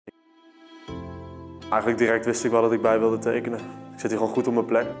Eigenlijk direct wist ik wel dat ik bij wilde tekenen. Ik zit hier gewoon goed op mijn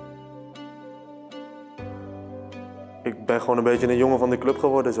plek. Ik ben gewoon een beetje een jongen van de club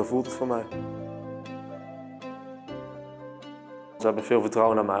geworden, zo voelt het voor mij. Ze hebben veel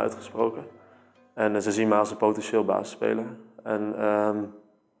vertrouwen naar mij uitgesproken. En ze zien mij als een potentieel basisspeler. En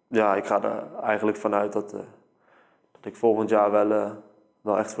ja, ik ga er eigenlijk vanuit dat ik volgend jaar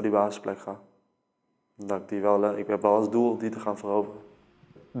wel echt voor die basisplek ga. Dat ik heb wel als doel die te gaan veroveren.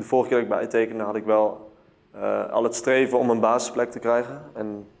 De vorige keer dat ik bijtekende had ik wel al het streven om een basisplek te krijgen.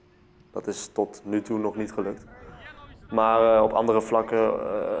 En dat is tot nu toe nog niet gelukt. Maar op andere vlakken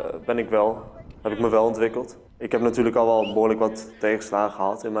heb ik me wel ontwikkeld. Ik heb natuurlijk al wel behoorlijk wat tegenslagen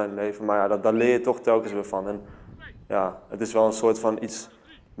gehad in mijn leven, maar ja, daar leer je toch telkens weer van. En ja, het is wel een soort van iets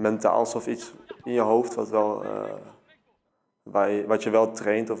mentaals of iets in je hoofd wat je wel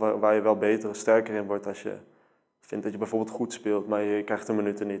traint of waar je wel beter, sterker in wordt als je vindt dat je bijvoorbeeld goed speelt, maar je krijgt de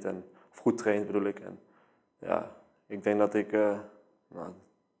minuten niet. Of goed traint bedoel ik. En ja, ik denk dat ik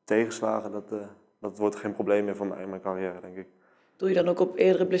tegenslagen, dat wordt geen probleem meer voor mij in mijn carrière, denk ik. Doe je dan ook op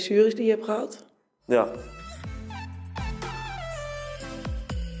eerdere blessures die je hebt gehad? Ja.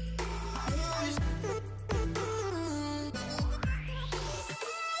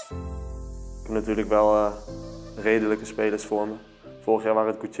 Ik heb natuurlijk wel redelijke spelers voor me. Vorig jaar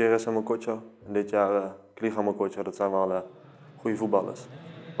waren het Gutierrez en Mokotjo. En dit jaar Kliga en Mokotjo. Dat zijn wel goede voetballers.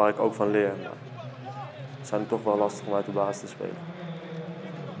 Waar ik ook van leer. Maar het zijn toch wel lastig om uit de basis te spelen.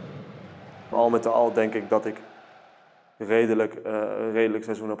 Al met al denk ik dat ik een redelijk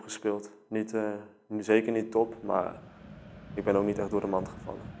seizoen heb gespeeld. Zeker niet top, maar ik ben ook niet echt door de mand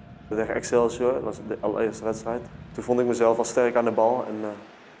gevallen. Tegen Excelsior, dat was de allereerste wedstrijd. Toen vond ik mezelf al sterk aan de bal en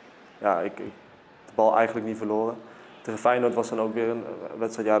ik heb de bal eigenlijk niet verloren. Tegen Feyenoord was dan ook weer een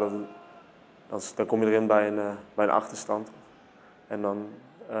wedstrijd, ja, dan kom je erin bij een achterstand. En dan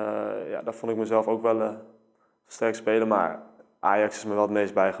daar vond ik mezelf ook wel sterk spelen, maar Ajax is me wel het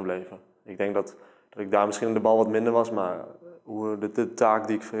meest bijgebleven. Ik denk dat ik daar misschien de bal wat minder was, maar de taak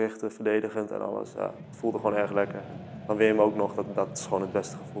die ik verrichtte, verdedigend en alles, ja, het voelde gewoon erg lekker. Dan win je hem ook nog, dat is gewoon het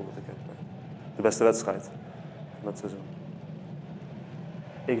beste gevoel dat ik heb. De beste wedstrijd van het seizoen.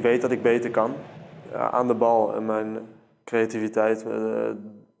 Ik weet dat ik beter kan. Ja, aan de bal en mijn creativiteit,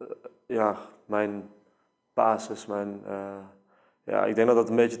 mijn basis, ik denk dat dat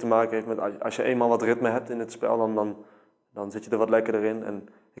een beetje te maken heeft met als je eenmaal wat ritme hebt in het spel, dan zit je er wat lekkerder in. En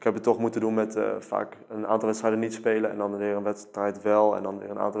ik heb het toch moeten doen met vaak een aantal wedstrijden niet spelen en dan weer een wedstrijd wel en dan weer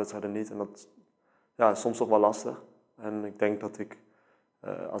een aantal wedstrijden niet. En dat is soms toch wel lastig. En ik denk dat ik,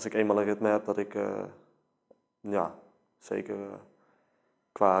 als ik eenmaal een ritme heb, dat ik zeker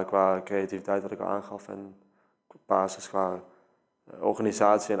qua creativiteit wat ik al aangaf en basis, qua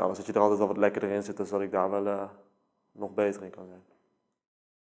organisatie en alles, dat je er altijd wel wat lekkerder in zit, dus dat ik daar wel nog beter in kan zijn.